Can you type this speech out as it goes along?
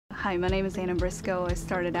Hi, my name is Anna Briscoe. I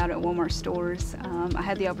started out at Walmart stores. I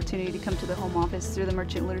had the opportunity to come to the home office through the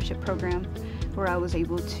Merchant Leadership Program, where I was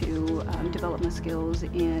able to develop my skills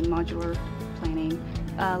in modular planning,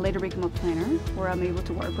 later become a planner, where I'm able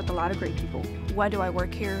to work with a lot of great people. Why do I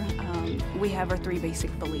work here? We have our 3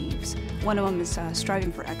 basic beliefs. One of them is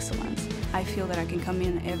striving for excellence. I feel that I can come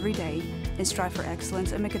in every day and strive for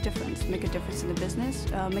excellence and make a difference. Make a difference in the business,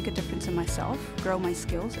 make a difference in myself, grow my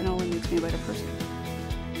skills, and it only makes me a better person.